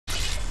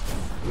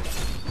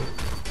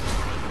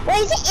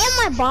Wait, is it in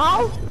my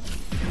ball?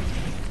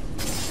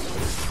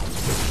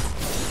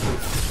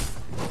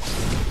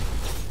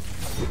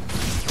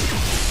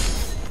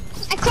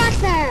 I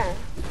cracked there.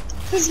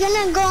 He's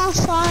gonna go on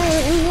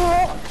fire and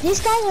roll.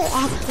 These guys are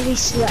actually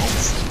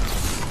sweats.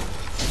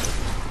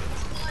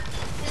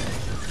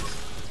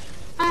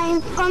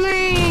 I'm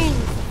coming.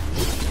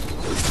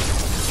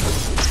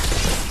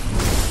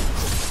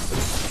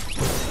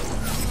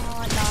 Oh,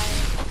 I died.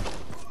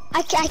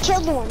 I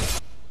killed one.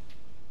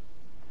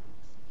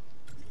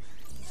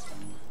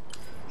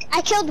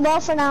 I killed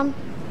both of them.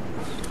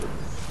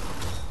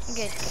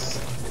 Good.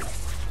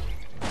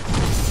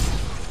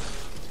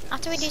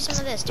 After we do some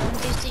of this, do you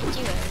want to do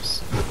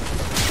duos?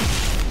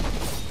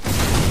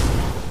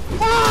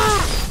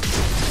 Ah!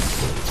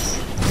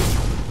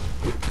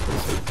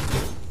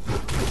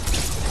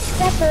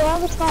 That's what I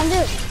was gonna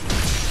do.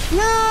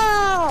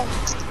 No!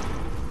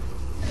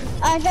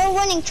 They're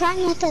winning. Try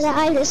not to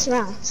die this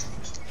round.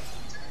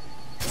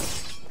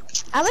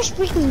 I wish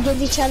we can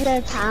give each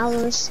other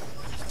powers.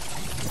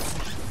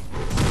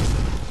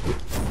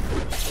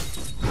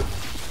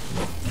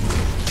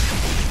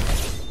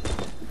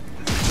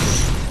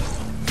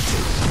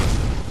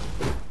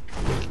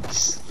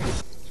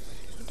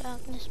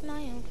 Darkness,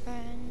 my old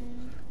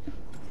friend.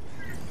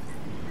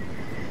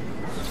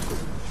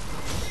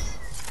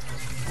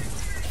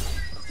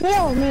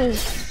 Heal me.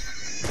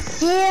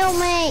 Heal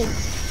me.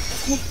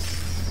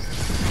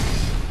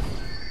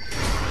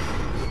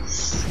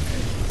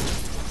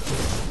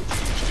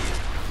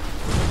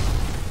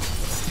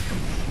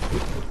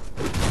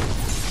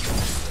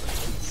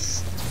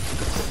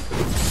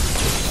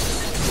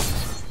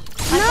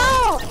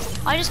 No!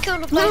 I just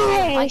killed a both of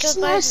them. I killed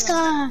both of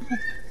them.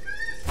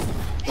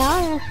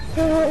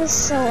 That was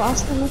so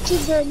awesome what you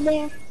did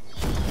there.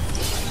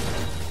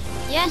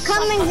 Yes,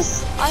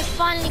 I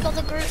finally got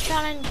the group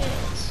challenges.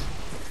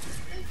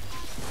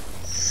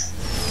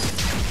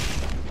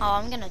 Oh,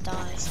 I'm gonna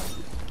die.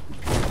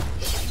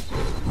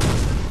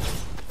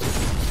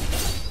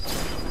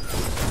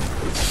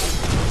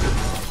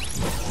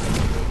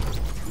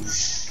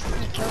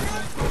 You killed me.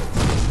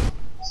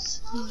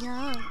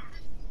 Yeah.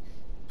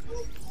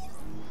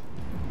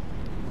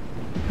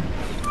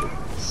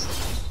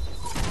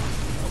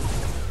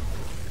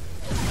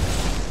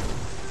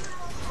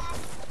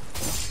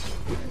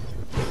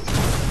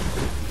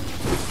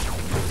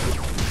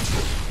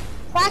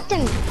 Cracked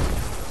him.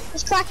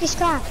 He's cracked, he's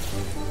cracked.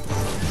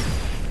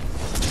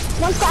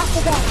 One crack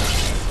again.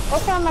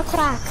 Both of them are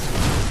cracked.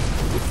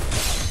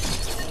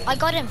 I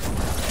got him.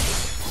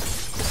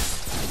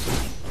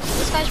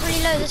 This guy's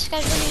really low, this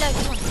guy's really low.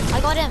 Come on.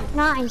 I got him.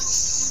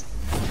 Nice.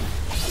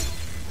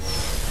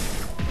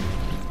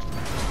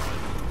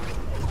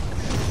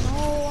 No,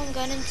 I'm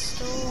going into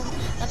storm.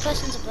 That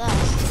person's up there.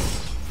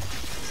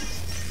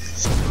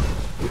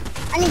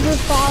 I need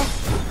good ball.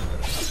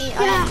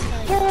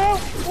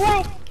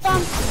 Wait.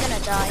 I'm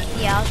gonna die.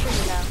 Yeah, I was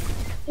really low.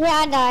 Yeah,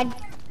 I died.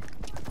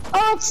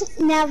 Oh, it's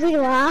now we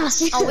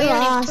lost. Oh, we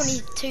only have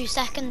 22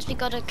 seconds. We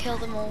gotta kill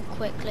them all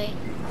quickly.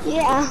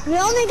 Yeah, we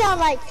only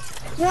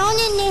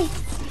need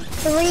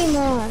 3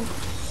 more.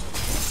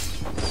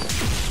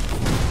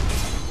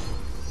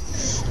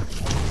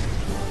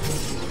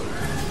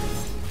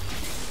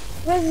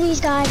 Where's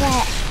these guys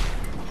at?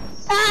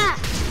 Ah!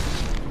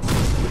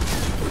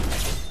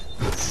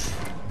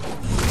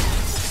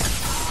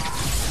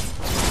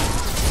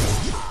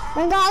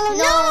 I got him.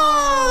 No!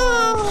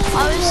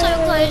 I was so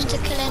close to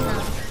killing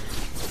them.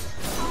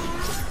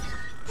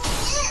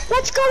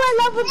 Let's go, I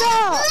love it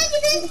all.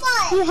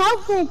 You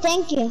helped me,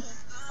 thank you.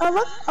 Oh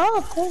look,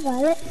 oh cool,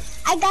 Violet.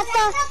 I got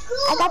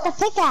the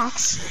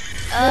pickaxe.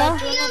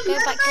 Do you wanna go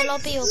back to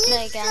lobby or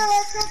play again?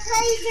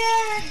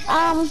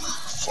 I'm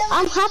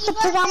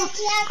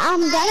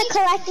gonna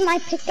collect my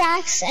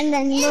pickaxe and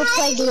then we'll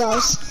play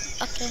duos.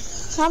 Okay.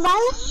 Huh,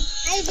 Violet?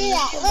 I do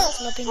that. Look.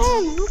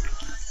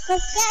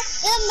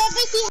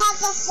 Remember he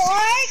has a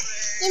fork?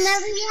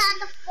 Remember he had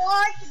a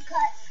fork to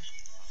cut.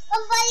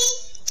 Somebody?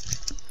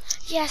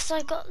 Yes,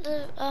 I got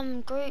the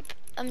group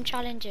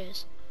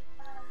challenges.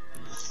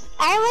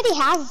 I already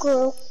have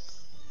group.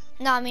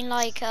 No, I mean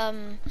like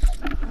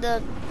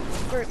the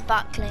group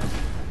backlink,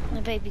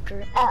 the baby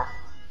group.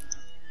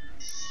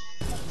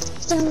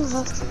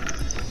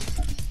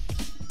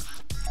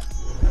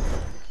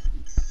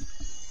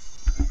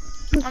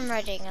 I'm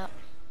readying up.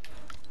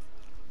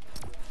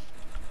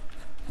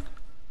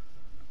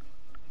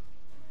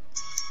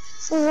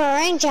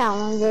 Wolverine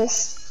challenges.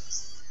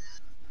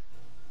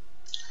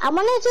 I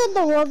want to do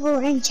the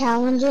Wolverine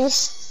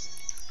challenges.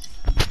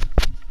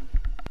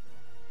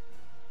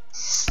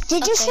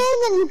 Did you say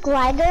the new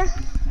glider?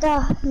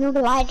 The new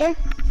glider?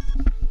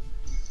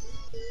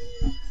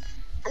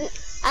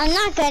 I'm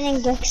not getting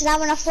it because I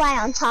want to fly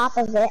on top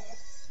of it.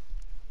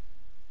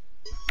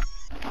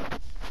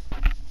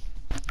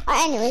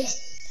 Anyways.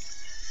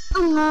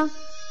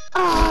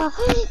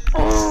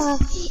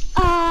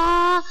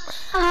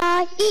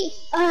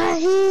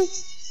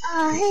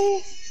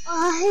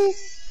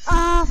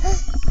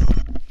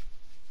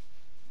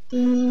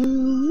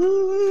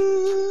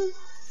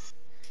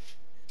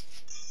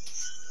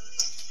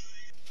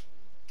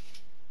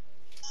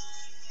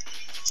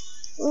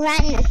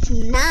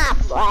 Nah,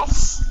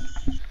 bless.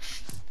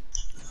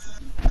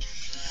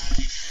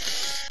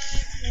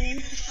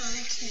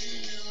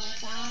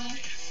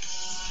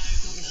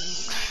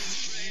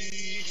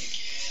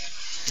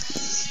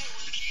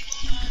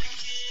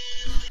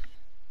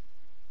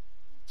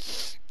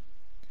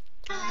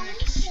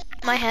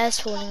 My hair's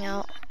falling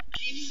out.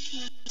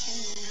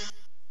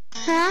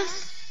 Huh?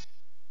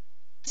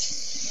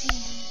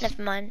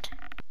 Never mind.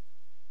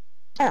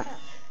 Oh.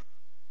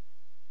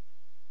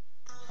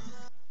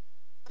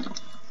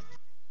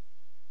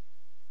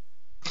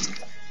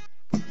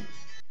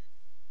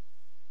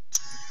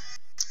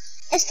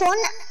 It's fun.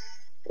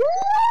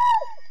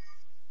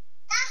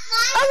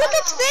 Oh, look,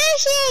 it's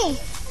fishy.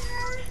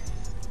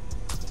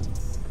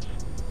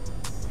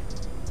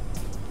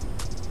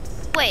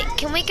 Wait,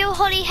 can we go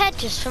Holly Head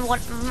just for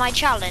my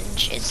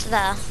challenge? It's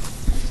there.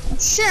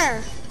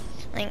 Sure.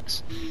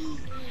 Thanks.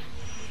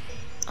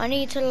 I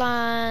need to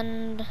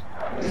land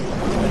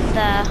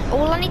there.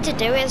 All I need to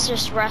do is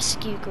just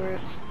rescue Groot.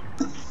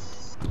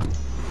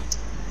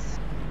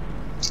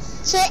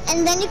 So,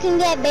 and then you can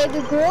get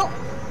Baby Groot.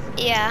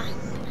 Yeah.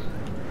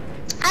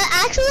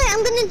 Actually,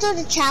 I'm gonna do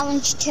the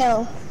challenge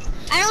too.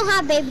 I don't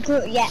have Baby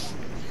Groot yet,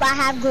 but I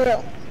have Groot.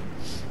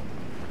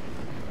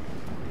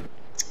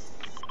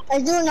 I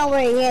do know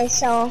where he is,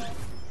 so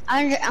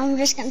I'm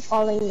just gonna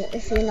follow you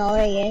if you know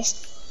where he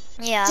is.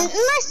 Yeah. Doesn't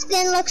my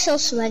skin look so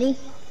sweaty?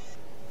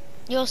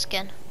 Your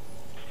skin.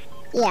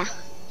 Yeah.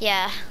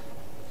 Yeah.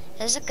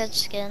 It's a good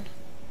skin.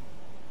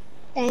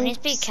 Thanks. You need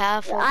to be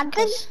careful.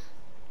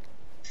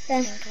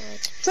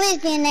 Please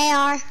be an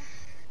AR.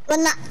 But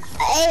not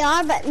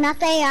AR, but not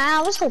the AR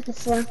I was hoping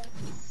for.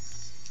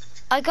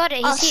 I got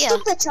it. He's here.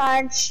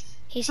 Supercharge.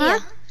 He's Huh?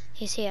 here.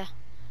 He's here.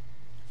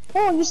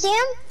 Oh, you see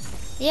him?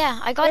 Yeah,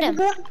 I got him.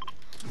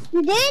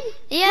 You did?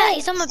 Yeah, wait,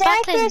 he's on my stay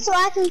back right there then. so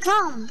I can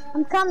come.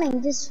 I'm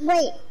coming. Just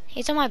wait.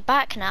 He's on my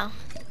back now.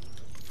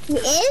 He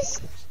is?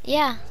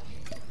 Yeah.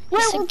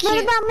 Wait, so what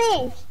cute. about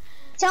me?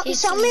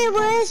 Tell me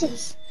where is he?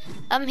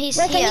 He's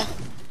Wait, here.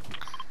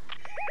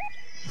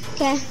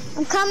 Okay,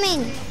 I'm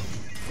coming.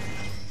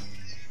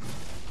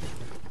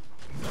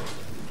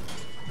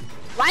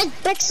 Why is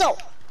Brick so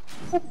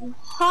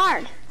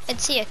hard?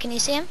 It's here. Can you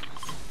see him?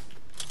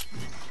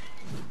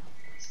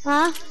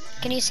 Huh?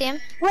 Can you see him?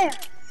 Where?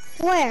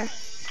 Where?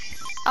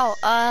 Oh,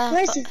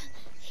 Where's he?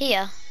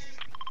 here.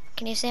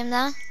 Can you see him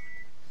there?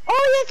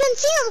 Oh, you can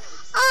see him.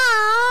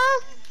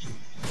 Aww.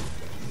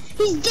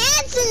 He's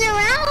dancing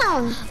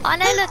around. I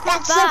know, look,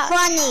 That's my so back.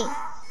 funny.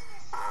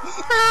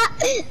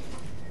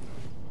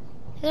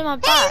 He's on my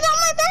Hey, back. he's on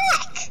my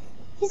back.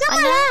 He's on I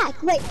my know. back.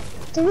 Wait,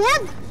 do we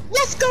have?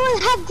 Let's go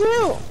and have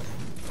Groot.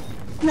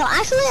 No,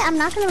 actually, I'm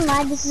not gonna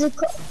lie. This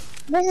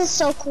is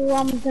so cool.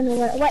 I'm gonna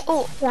wear. Wait.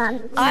 Oh, Yeah,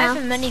 I no. have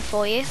a mini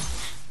for you.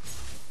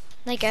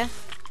 There you go.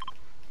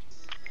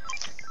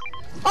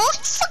 Oh,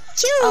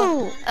 fuck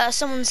you! Oh,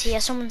 someone's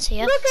here. Someone's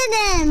here. Look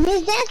at him.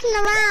 He's dancing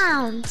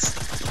around.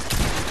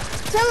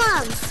 Kill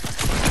him.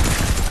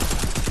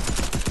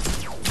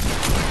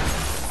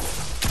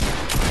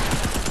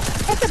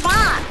 It's a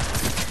bot.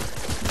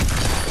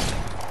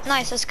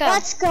 Nice. Let's go.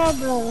 Let's go,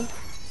 bro.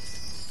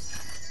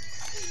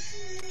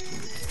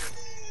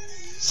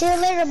 See you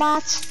later,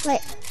 bots.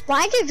 Wait,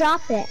 why'd you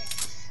drop it?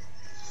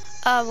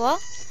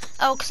 What?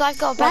 Oh, because I've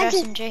got a better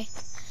Why'd SMG.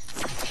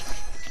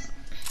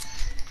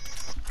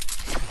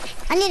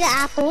 I need an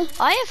apple.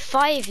 I have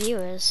 5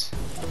 viewers.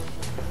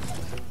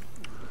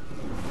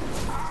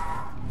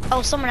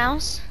 Oh, someone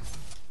else?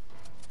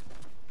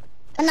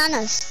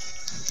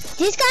 Bananas.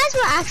 These guys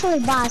were actually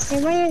bots.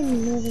 They weren't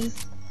even moving.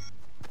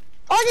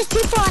 Oh, there's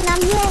people and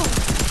I'm here.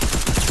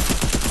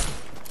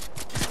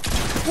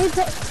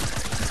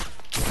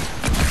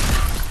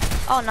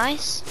 Oh,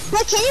 nice.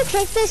 Wait, can you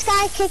kick this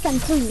guy? Kick him,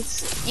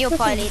 please. You're Kick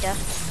pie him. leader.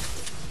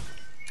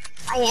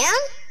 I am?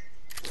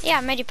 Yeah,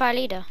 I made you pie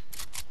leader.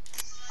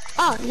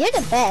 Oh, you're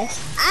the best.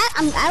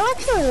 I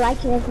actually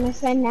like you as my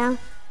friend now.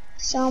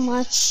 So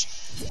much.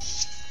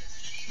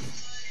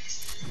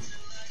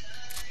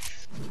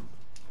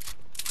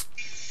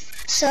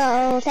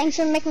 So, thanks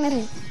for making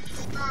me.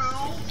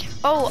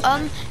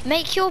 Oh,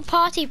 make your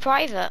party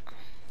private.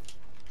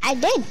 I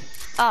did.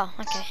 Oh,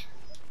 okay.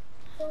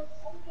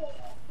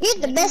 You're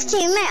the best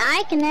teammate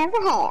I can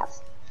ever have.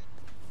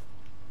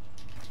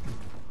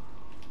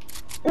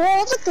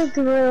 Oh, look at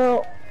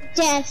Groot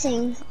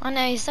dancing. I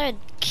know, he's so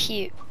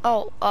cute.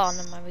 Oh,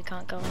 never mind, we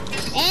can't go in.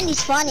 And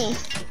he's funny.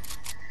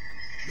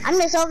 I'm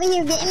just over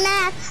here getting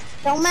mats.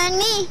 Don't mind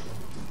me.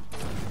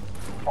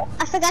 Oh,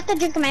 I forgot to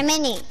drink my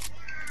mini.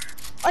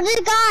 Oh, there's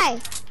a guy.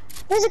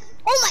 There's a.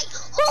 Oh my!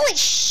 Holy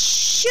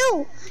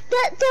shoot!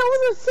 That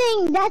was a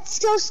thing. That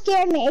so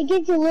scared me. It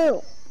gives you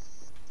loot.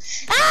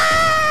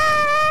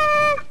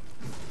 Ah!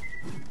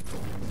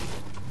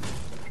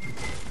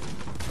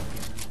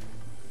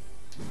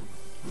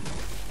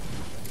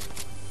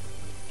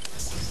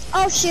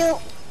 Oh shoot!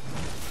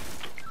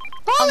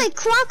 Holy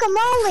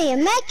guacamole! A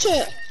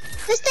medkit.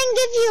 This thing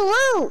gives you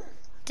loot.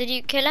 Did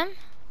you kill him?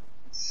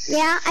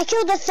 Yeah, I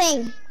killed the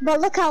thing. But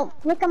look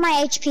at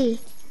my HP.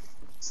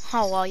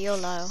 Oh, well, you're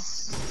low.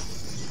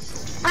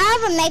 I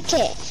have a med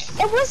kit.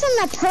 It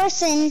wasn't a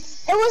person, it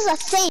was a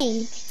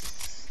thing.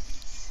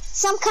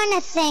 Some kind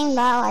of thing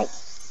that like,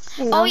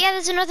 you know. Oh yeah,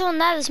 there's another one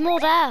there, there's more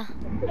there.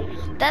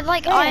 They're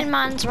like Iron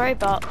Man's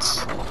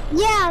robots.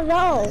 Yeah,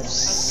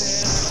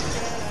 those.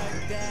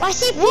 I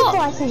see people, What?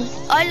 I think.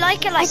 I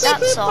like it like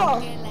that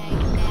song.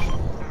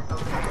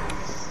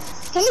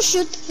 Can you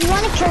shoot? You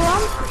want to kill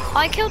them?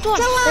 I killed one.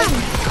 Kill them!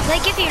 They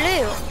give you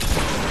loot.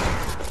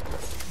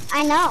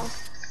 I know.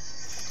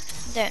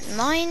 Don't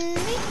mind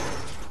me.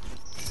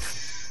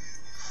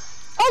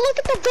 Oh, look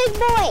at the big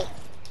boy.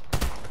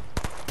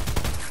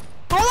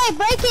 How do I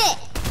break it?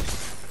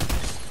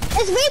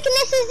 His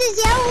weakness is his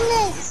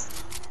yellowness.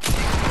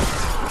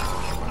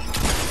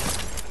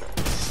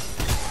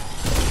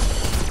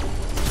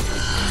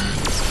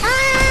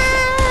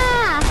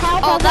 Ah!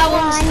 Help, Oh,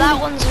 everyone. that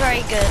one's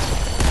very good.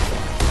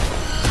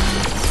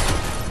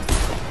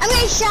 I'm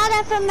getting shot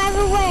at from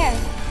everywhere.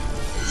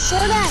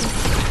 Shoot them.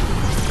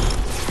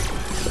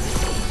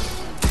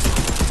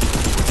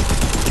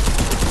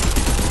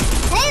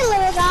 Hey,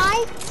 little guy.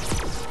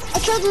 I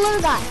killed the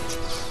little guy.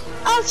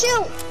 Oh,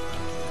 shoot.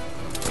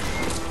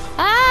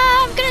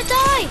 Ah, I'm gonna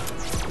die.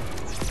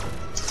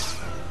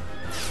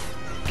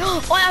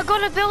 Oh, I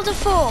gotta build a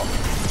fort.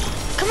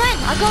 Come on,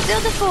 I gotta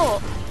build a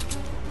fort.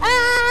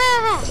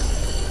 Ah!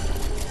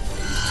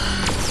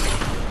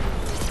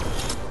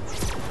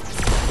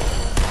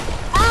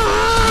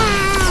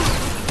 Ah!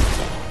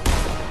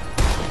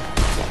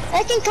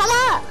 They can come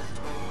up.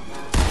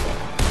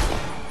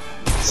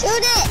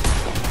 Shoot it.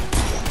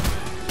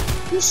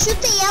 You shoot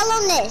the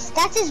yellowness.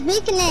 That's his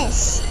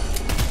weakness.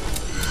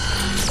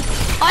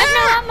 I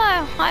have no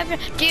ammo.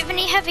 Do you have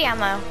any heavy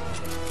ammo?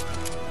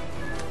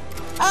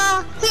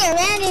 Here,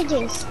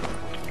 bandages.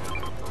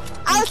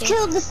 I'll you.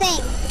 kill the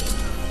thing.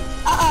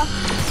 Uh-oh.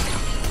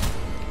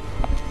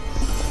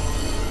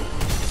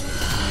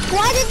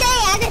 Why did they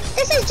add it?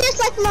 This is just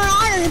like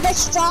Marauders, but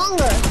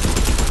stronger.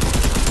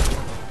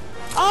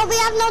 Oh, we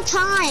have no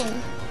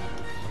time.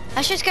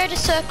 Let's just go to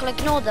circle,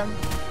 ignore them.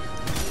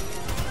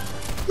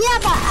 Yeah,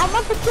 but I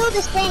want to kill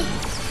this thing.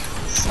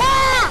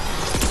 Stop!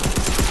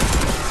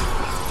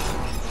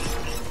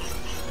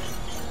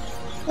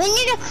 We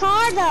need a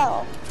car,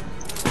 though.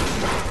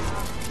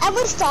 I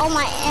wasted all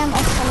my ammo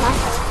for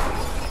nothing.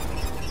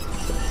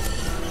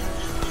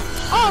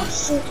 Oh,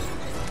 shoot.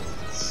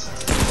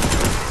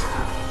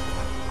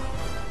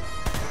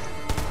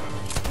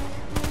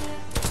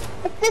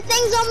 The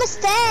thing's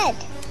almost dead.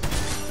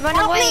 Run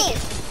Help away. me.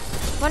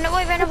 Run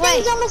away, run The away.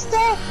 thing's almost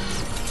dead.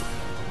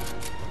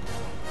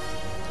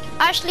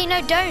 Actually,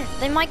 no, don't.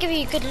 They might give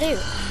you good loot.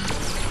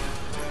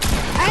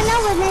 I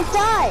know, and it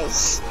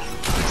does.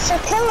 So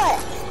kill it.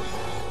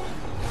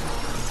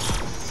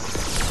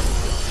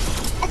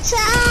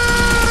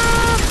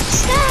 Attack!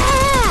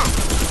 Stop!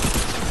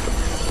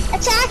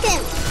 Attack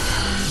him!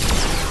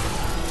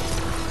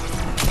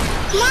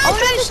 Come on, Oh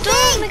kill no, the Storm,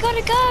 thing! we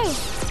gotta go.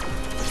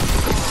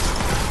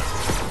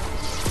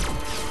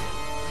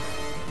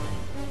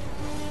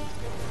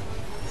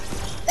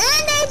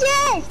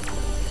 Bandages!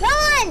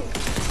 Run!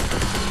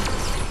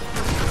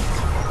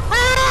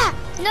 Ah!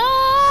 No!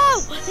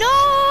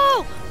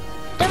 No!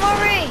 Don't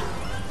worry.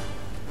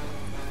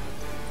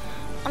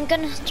 I'm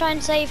gonna try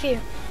and save you.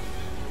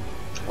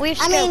 We've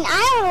I mean,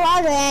 I have a lot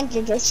of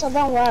bandages, so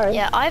don't worry.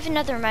 Yeah, I have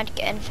another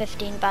medkit and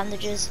 15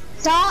 bandages.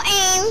 Don't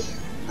aim.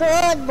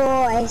 Good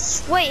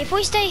boys. Wait, if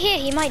we stay here,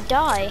 he might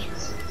die.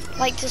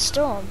 Like the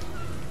Storm.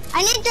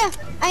 I need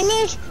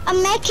a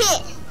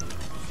medkit.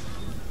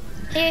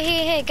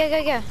 Here, go. There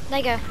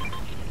you go.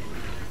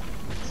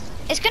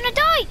 It's gonna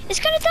die! It's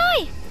gonna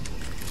die!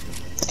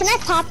 Can I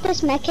pop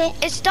this medkit?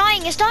 It's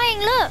dying,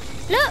 look!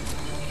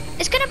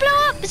 It's gonna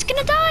blow up, it's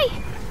gonna die!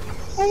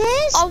 It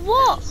is? Oh,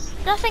 what?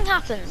 Nothing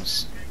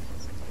happens.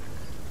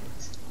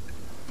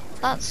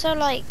 That's so,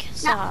 like, No,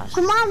 sad.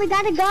 come on, we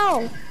gotta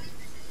go.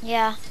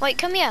 Yeah. Wait,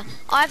 come here.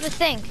 I have a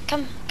thing.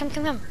 Come.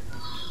 Come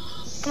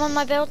on,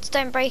 my builds.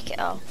 Don't break it.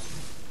 Oh.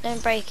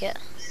 Don't break it.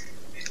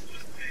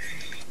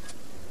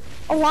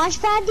 A launch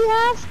pad you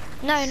have?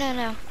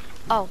 No.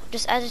 Oh,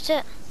 just edit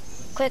it.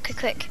 Quick.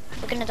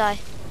 We're gonna die.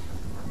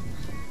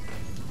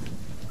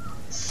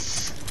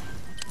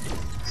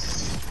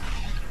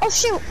 Oh,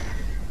 shoot.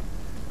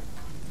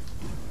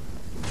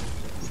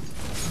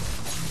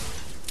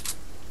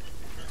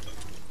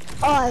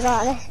 Oh, I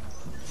got it.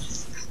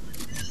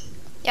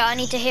 Yeah, I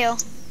need to heal.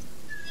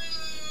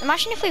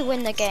 Imagine if we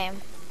win the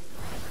game.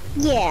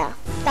 Yeah,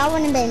 that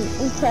would have been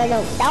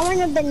incredible. That would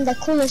have been the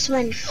coolest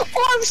win.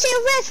 Oh, I'm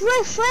seeing riff.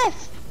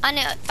 I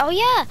know. Oh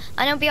yeah,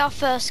 and it'll be our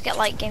first Get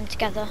Light game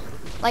together,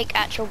 like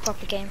actual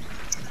proper game.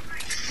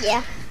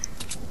 Yeah.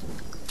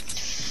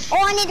 Oh,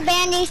 I need a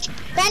bandage.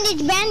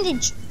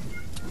 Bandage.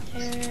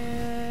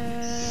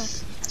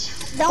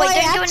 Don't Wait,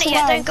 worry, don't go in that's it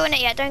yet. low.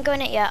 Don't go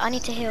in it yet. I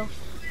need to heal.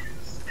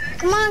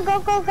 Come on, go.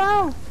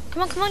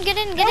 Come on, get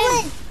in. Go.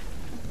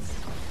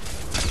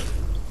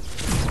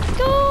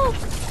 Go.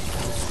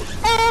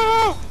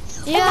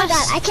 Oh my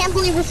god, I can't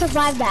believe we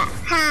survived that.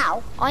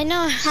 How? I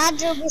know. How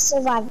did we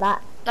survive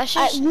that? Let's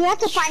just. We have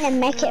to find a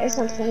medkit or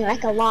something,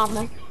 like a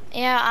llama.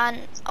 Yeah,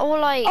 and all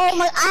like. Oh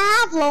my,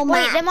 I have low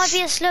mats. Wait, there might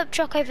be a slurp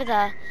truck over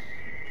there.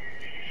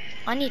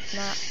 I need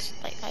mats.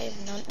 Like I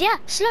have none. Yeah,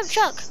 slurp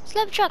truck.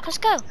 Let's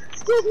go.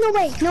 No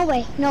way, no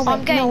way, no way.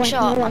 I'm getting no way,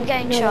 shot. No way, I'm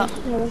getting no shot.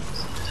 Way, no way.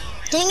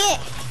 Dang it.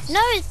 No,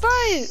 it's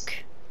broke.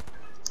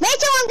 Me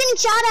too, I'm getting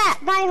shot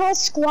at by a whole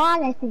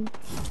squad, I think.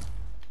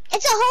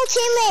 It's a whole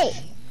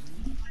teammate.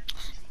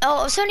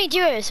 Oh, it's only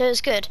duo, so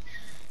it's good.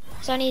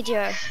 It's only a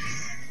duo.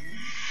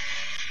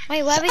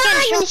 Wait, where are we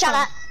getting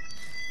shot from?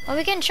 Where are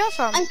we getting shot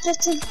from? I'm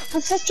 15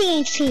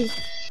 HP.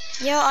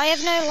 Yo, I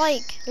have no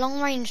like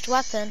long-ranged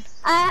weapon.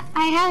 I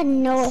had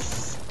no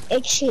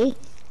HP.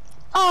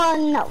 Oh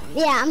no,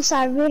 yeah, I'm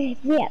sorry.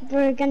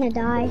 We're gonna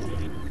die.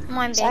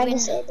 Mine, Sorry baby. to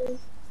say this.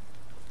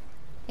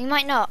 You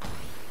might not.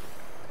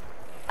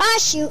 Ah,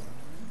 shoot.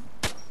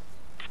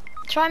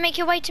 Try and make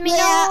your way to me. Yeah,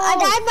 No! I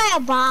died by a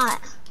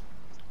bot.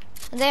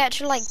 Are they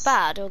actually like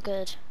bad or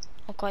good?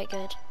 Or quite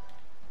good?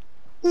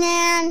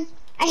 Man,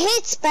 I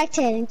hate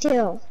spectating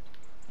too.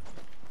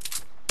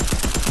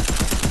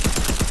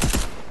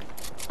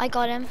 I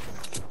got him.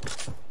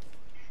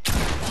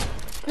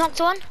 Knocked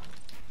one.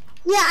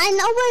 Yeah, I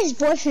know where his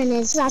boyfriend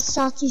is. That's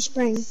Salty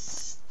Spring.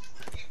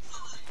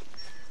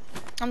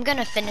 I'm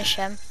gonna finish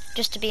him,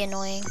 just to be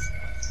annoying.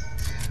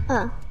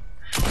 Oh,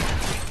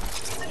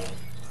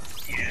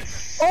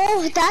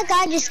 that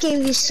guy just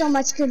gave you so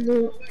much good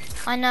loot.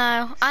 I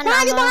know. And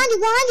Behind you, ammo.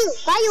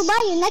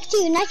 behind you,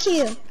 next to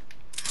you.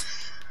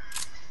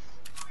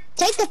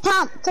 Take the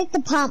pump.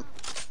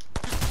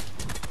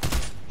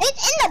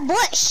 It's in the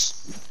bush.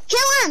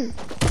 Kill him.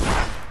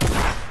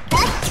 I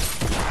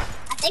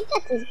think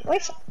that's his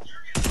boyfriend.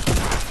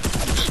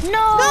 No,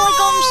 I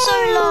got him so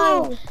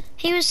low.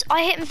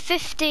 I hit him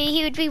 50.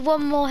 He would be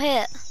one more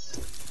hit.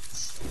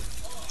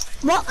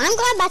 Well, I'm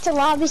going back to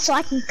lobby so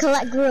I can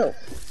collect group.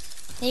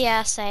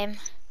 Yeah, same.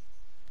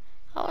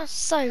 That was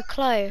so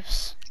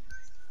close.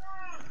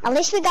 At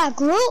least we got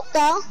group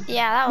though.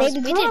 Yeah, we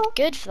did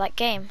good for that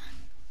game.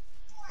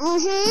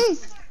 Mhm.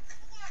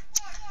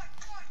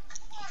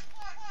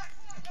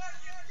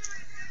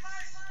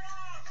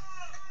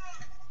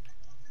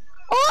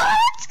 Oh,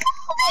 let's go!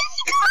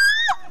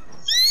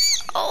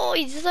 Oh,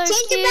 he's so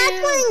Change cute. the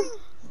background.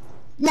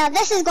 Now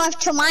this is going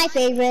to my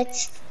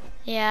favorites.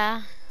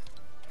 Yeah.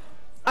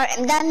 Alright,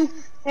 I'm done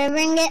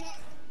favoring it.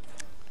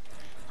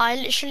 I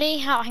literally,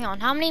 hang on,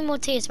 how many more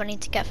tiers do I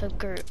need to get for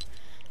group?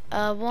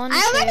 One,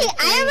 I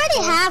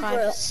already have 5,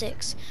 group.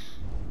 6.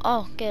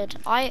 Oh, good.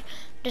 I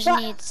just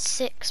need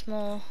 6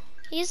 more.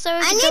 He's so I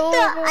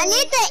adorable.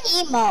 need the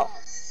emote.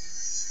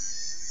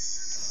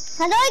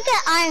 How do I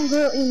get Iron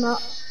Groot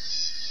emote?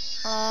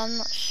 I'm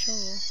not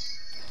sure.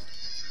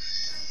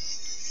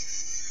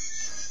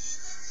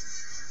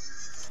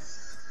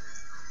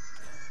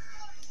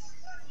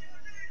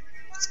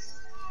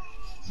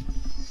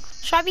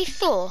 Should I be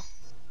Thor?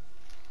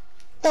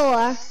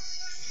 Thor.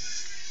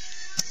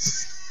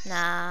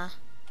 Nah.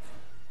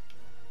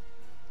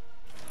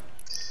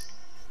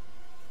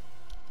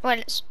 Wait,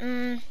 let's I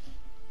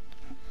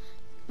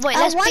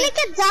want to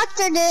get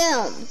Dr.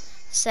 Doom.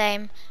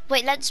 Same.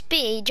 Wait, let's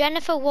be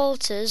Jennifer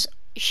Walters,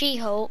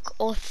 She-Hulk,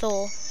 or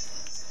Thor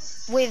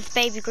with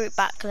Baby Groot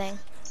backling.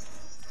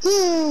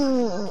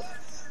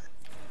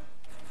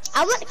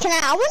 I want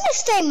to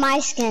stay my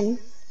skin.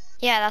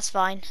 Yeah, that's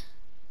fine.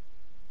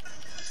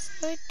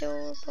 So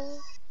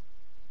adorable.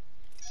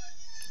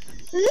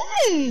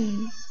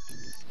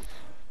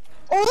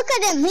 Oh, look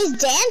at him. He's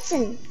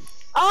dancing.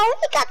 Oh,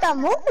 he got the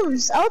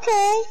moves.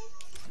 Okay,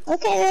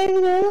 there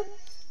we go.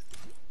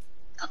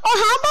 Oh,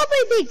 how about we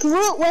be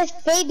Groot with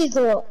Baby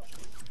Groot?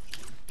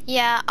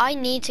 Yeah, I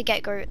need to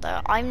get Groot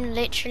though. I'm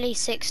literally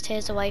 6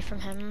 tiers away from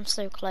him. I'm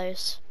so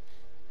close.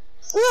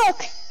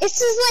 Look,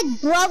 this is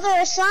like brother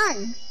or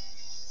son.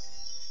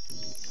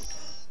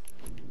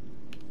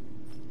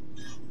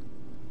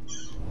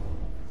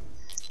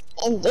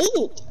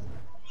 Indeed.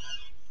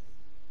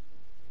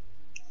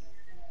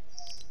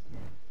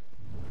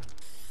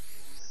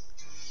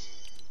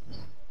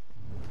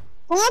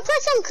 Wanna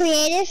put some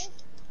creative?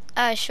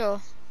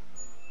 Sure.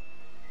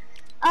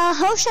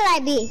 Who should I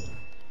be?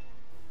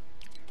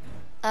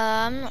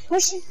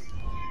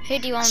 Who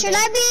do you want to Should be?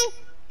 I be?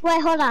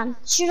 Wait, hold on.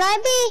 Should I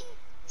be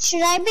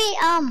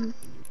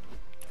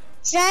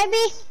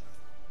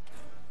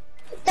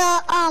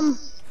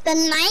the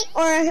knight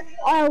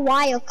or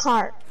wild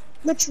card?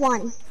 Which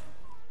one?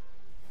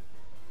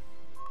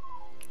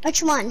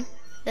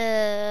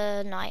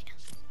 The knight.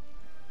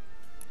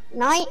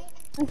 Knight?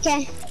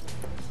 Okay.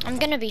 I'm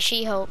gonna be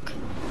She-Hulk.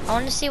 I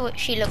want to see what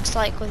she looks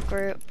like with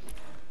Groot.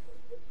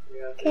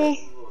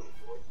 Okay.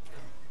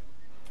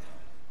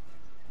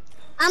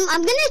 I'm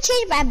gonna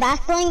change my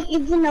backbling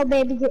even though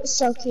Baby Groot's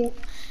so cute.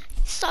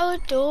 So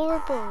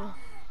adorable.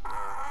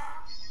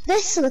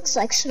 This looks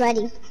like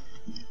sweaty.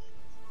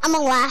 I'm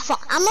gonna laugh.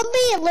 I'm gonna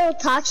be a little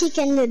toxic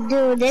and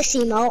do this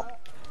emote.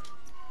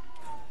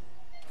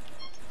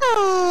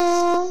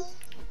 Oh.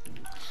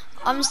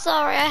 I'm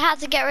sorry, I had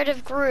to get rid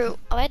of Groot.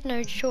 I had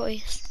no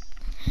choice.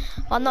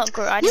 Well, not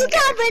Groot. You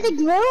got rid of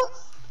Groot?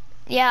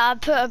 Yeah, I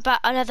put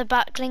another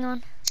backling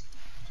on.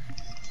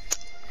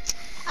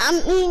 I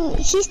mean,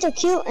 he's still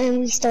cute, and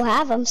we still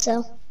have him,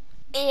 so.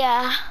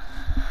 Yeah.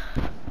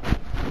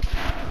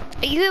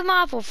 Are you a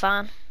Marvel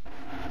fan?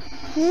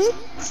 Hmm?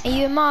 Are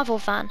you a Marvel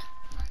fan?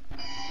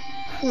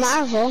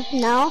 Marvel?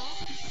 No.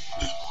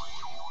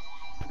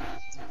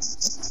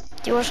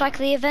 Do you watch like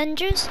the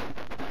Avengers?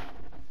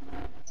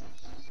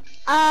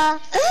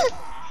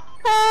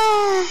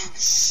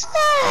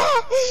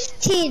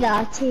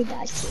 T-Dog.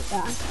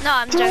 No,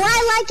 I'm Do joking.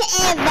 I like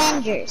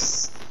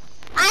Avengers?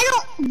 I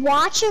don't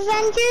watch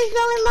Avengers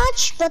really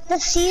much, but the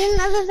season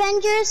of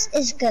Avengers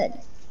is good.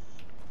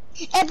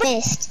 It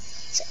brings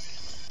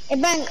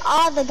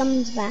all the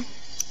guns back.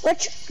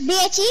 Which,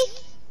 BHE?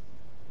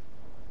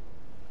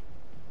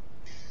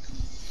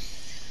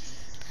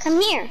 Come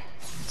here.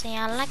 See,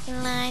 I like it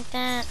like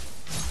that.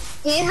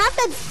 Do you have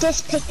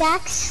this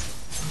pickaxe?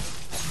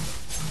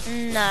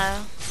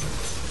 No.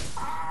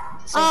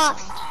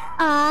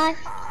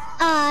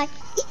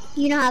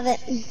 You don't have it.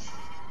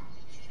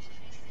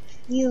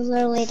 You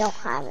literally don't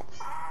have it.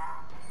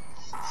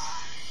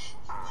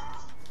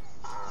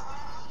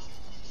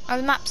 Oh,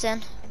 the map's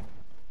in.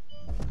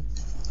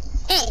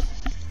 Hey,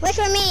 wait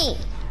for me.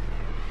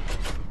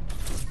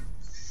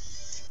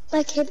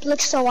 Like, it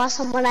looks so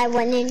awesome when I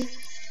went in.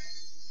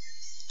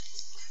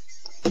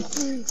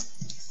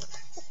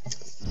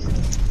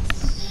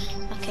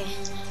 Okay.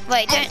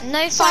 Wait,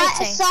 no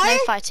fighting. sorry? No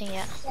fighting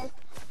yet.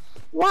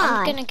 Why?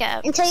 I'm gonna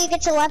get Until you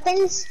get your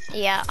weapons?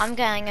 Yeah, I'm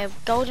getting a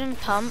golden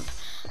pump.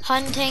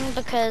 Hunting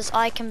because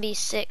I can be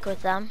sick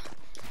with them.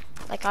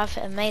 Like I've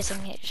hit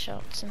amazing hit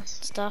shots and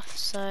stuff,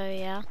 so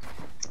yeah.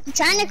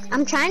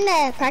 I'm trying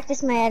to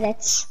practice my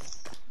edits.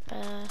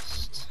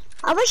 Best.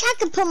 I wish I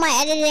could put my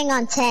editing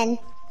on 10. It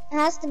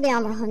has to be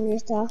on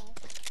 100 though.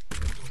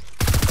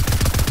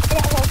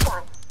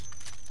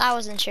 I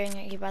wasn't shooting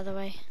at you, by the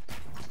way.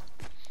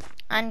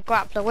 And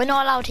grappler. We're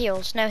not allowed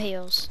heals. No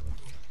heals.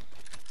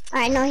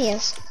 Alright, no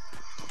heals.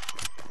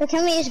 But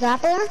can we use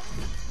grappler?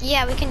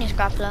 Yeah, we can use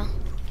grappler.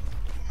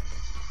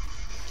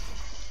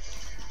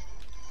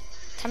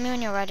 Tell me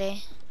when you're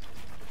ready.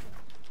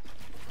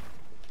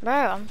 Bro,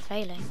 I'm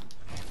failing.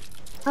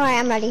 Alright,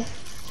 I'm ready.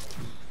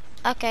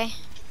 Okay.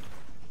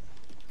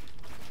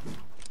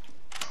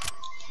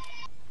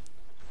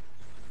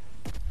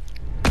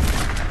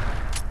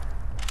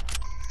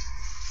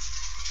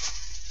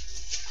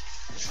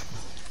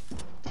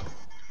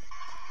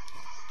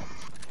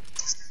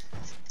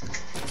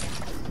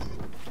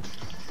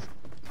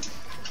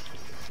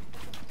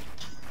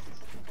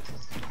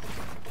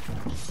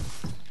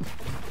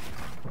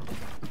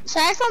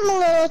 Sorry if I'm a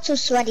little too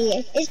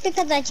sweaty. It's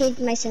because I changed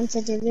my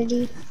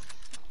sensitivity.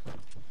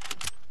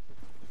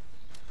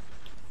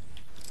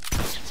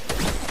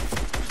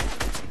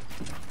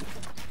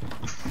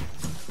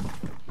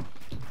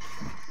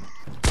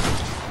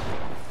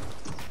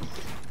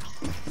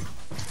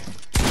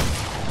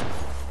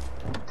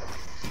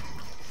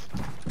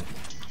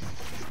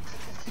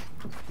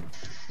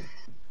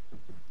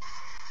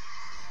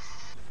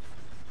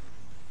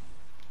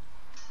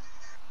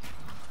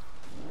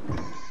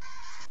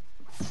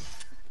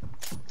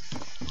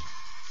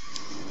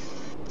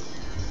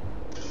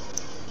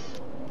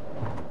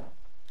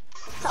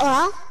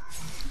 Hello?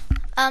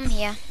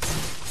 Yeah.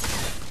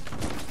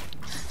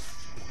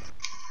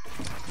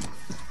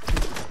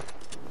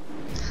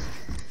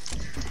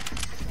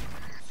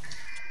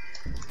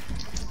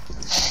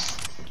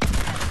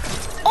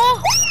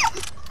 Oh!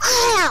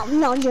 Ow!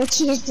 No, you're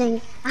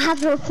cheating. I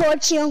have to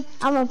report you.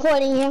 I'm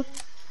reporting you.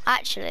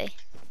 Actually.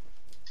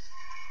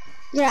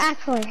 You're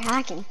actually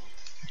hacking.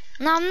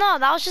 No, I'm not.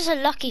 That was just a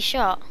lucky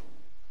shot.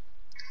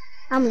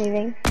 I'm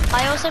leaving.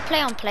 I also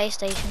play on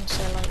PlayStation,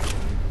 so like...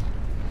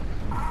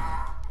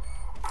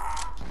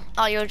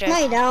 Oh, you're joking. No,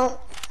 you don't.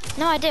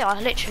 No, I do. I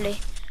literally...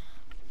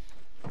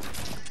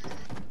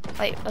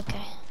 Wait,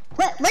 okay.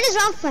 What is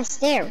wrong with my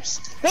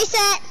stairs?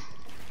 Reset!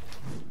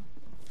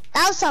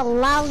 That was a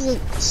lousy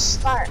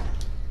start.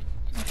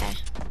 Okay.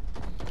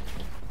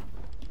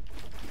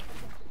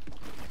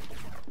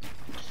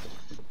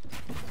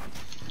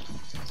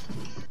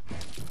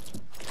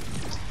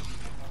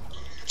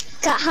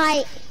 Got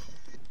height.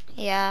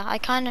 Yeah, I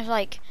kind of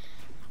like...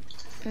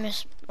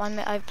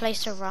 I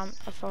placed a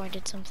ramp before I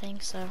did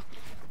something, so...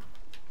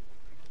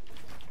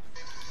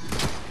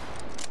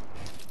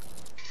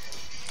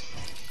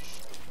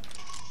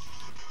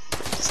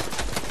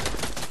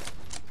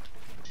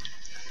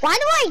 Why do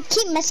I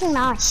keep missing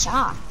my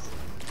shot?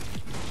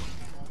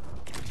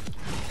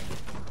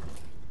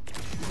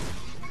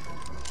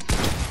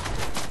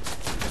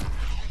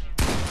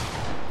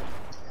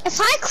 If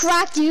I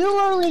cracked you, you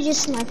literally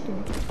just sniped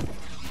me.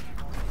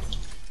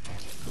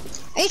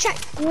 Are you trying?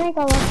 You wanna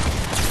go lucky?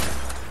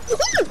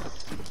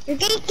 You're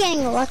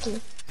getting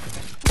lucky.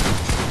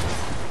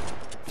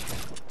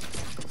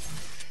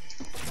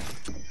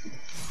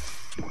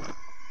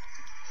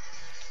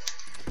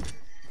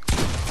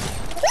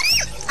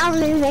 I'm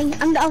losing.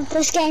 I'm done with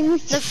this game.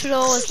 The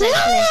floor was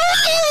literally...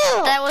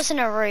 There wasn't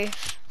a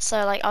roof,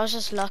 so like I was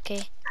just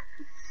lucky.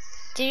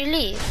 Did you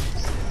leave?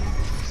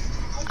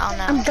 Oh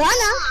no. I'm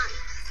gonna.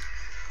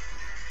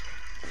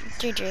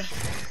 GG.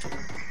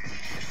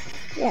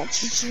 Yeah,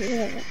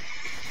 GG.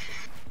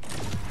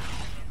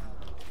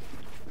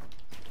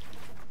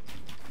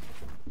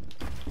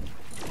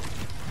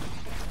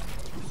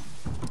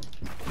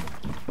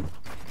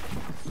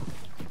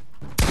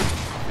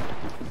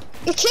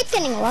 You keep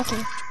getting lucky.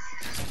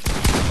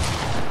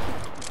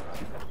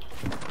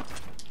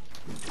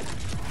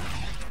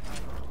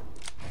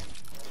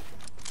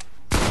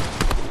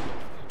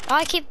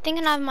 I keep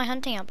thinking I have my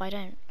hunting up, I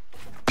don't.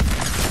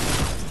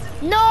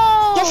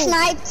 No! Get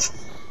sniped.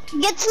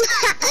 Get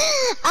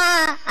sniped.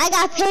 I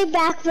got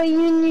payback for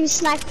you and you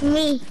sniped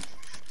me.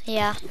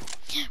 Yeah.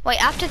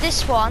 Wait, after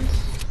this one,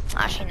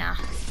 actually nah.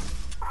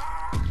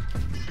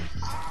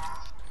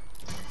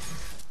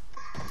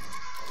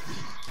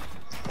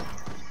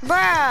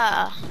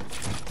 Bruh!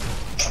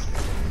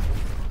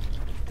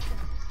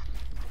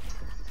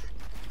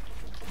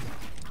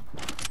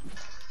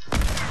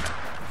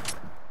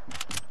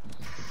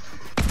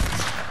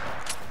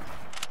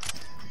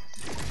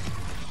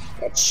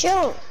 Let's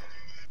shoot.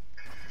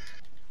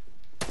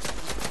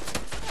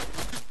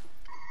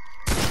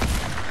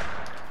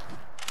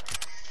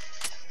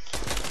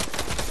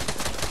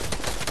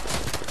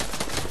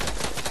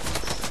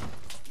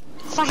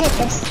 If I hit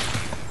this.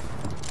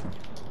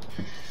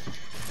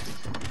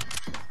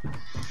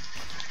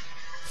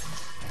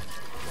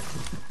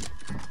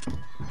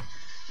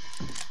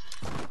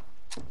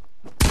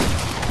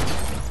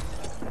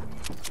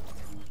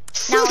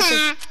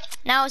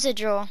 Now it's a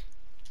draw.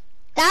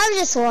 That was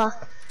just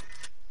luck.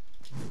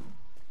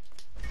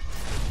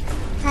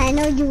 I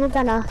know you were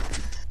gonna.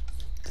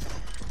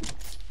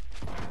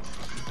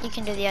 You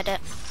can do the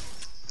edit.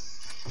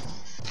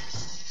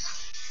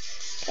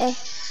 Okay.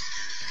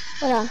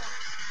 Hold on.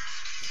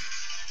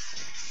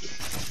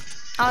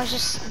 I was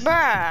just,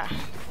 bruh.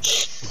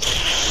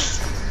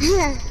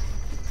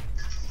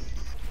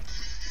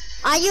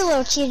 Are you a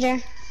little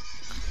cheater?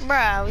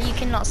 Bruh, you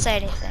cannot say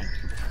anything.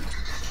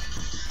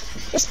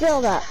 Just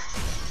build up.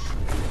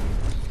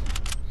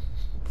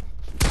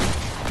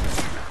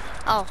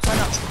 Oh, we're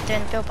not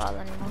doing the build battle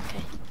anymore,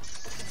 okay.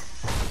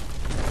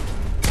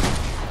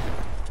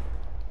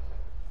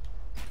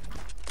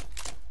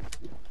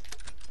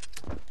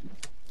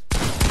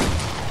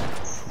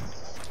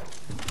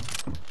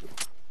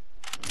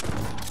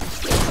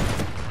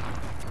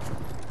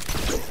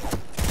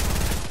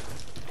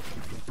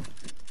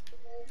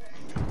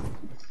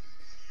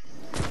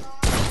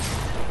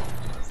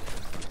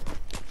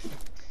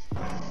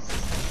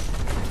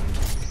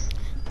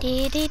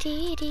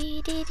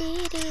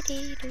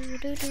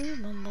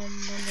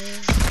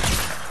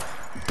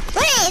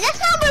 Wait, that's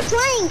not what we're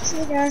playing,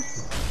 cheater.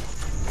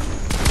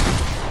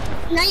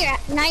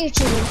 Now you're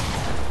cheating.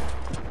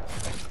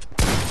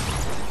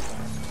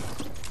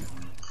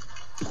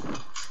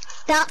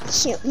 Don't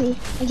shoot me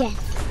again.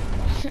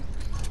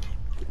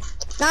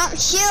 Don't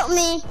shoot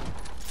me.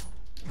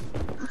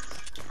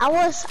 I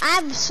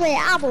swear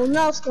I will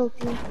no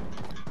scope you.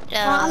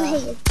 I'm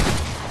hitting.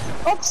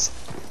 Oops.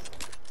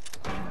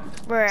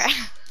 Bruh.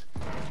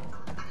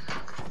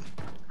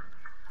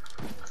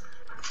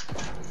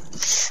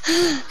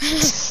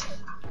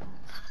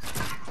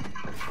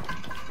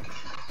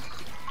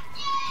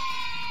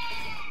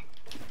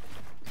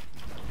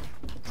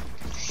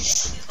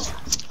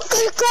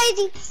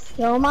 Crazy.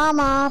 Your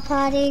mama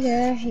party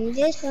girl, she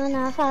just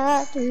gonna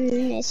fuck through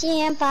me.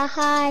 Siempre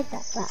high, I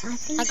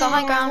got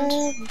high ground.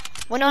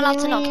 We're not allowed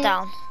to knock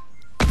down.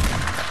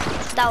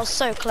 That was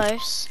so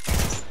close.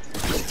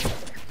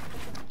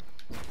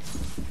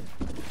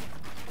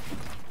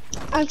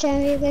 I'm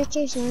trying to get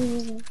you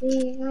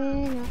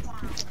something.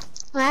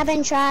 I've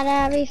been trying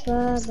to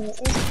refurb it.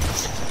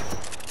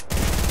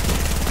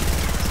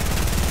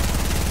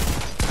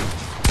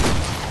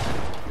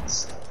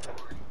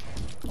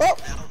 Oh,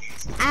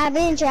 I've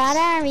been trying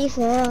to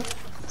refurb.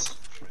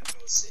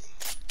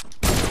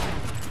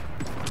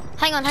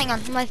 Hang on,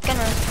 my gun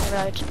will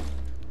reload.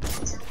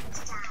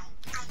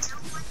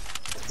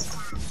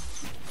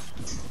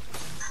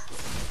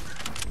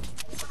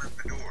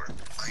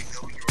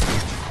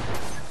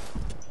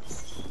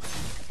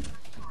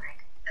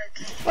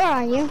 Where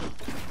are you?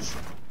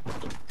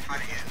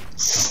 Okay,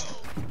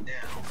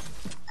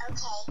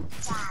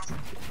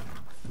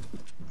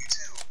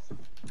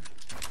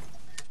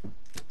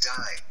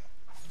 Dad.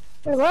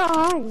 Where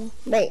are you?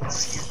 Wait a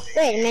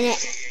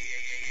minute.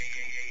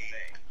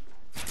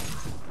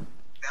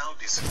 Now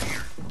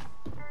disappear.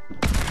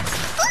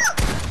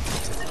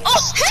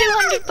 Oh,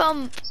 200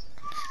 bump.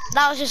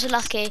 That was just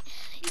lucky.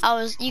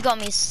 You got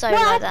me so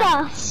low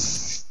there.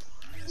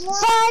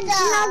 Fudge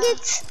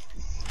nuggets.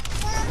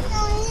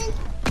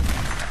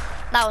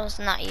 That was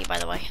not you, by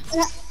the way.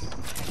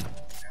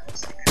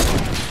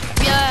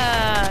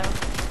 Yeah.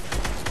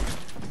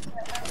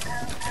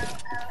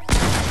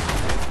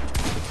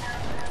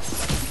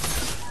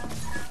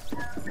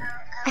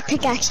 I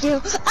pickaxed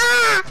you.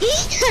 Ah!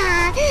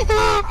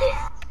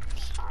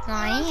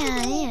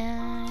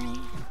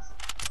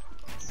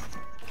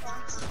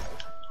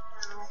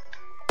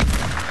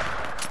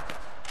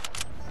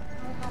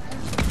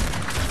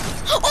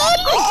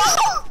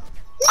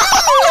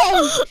 Oh!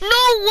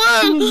 No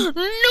way!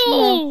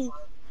 No!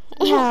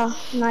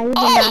 No, you did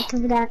not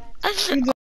do that. You did.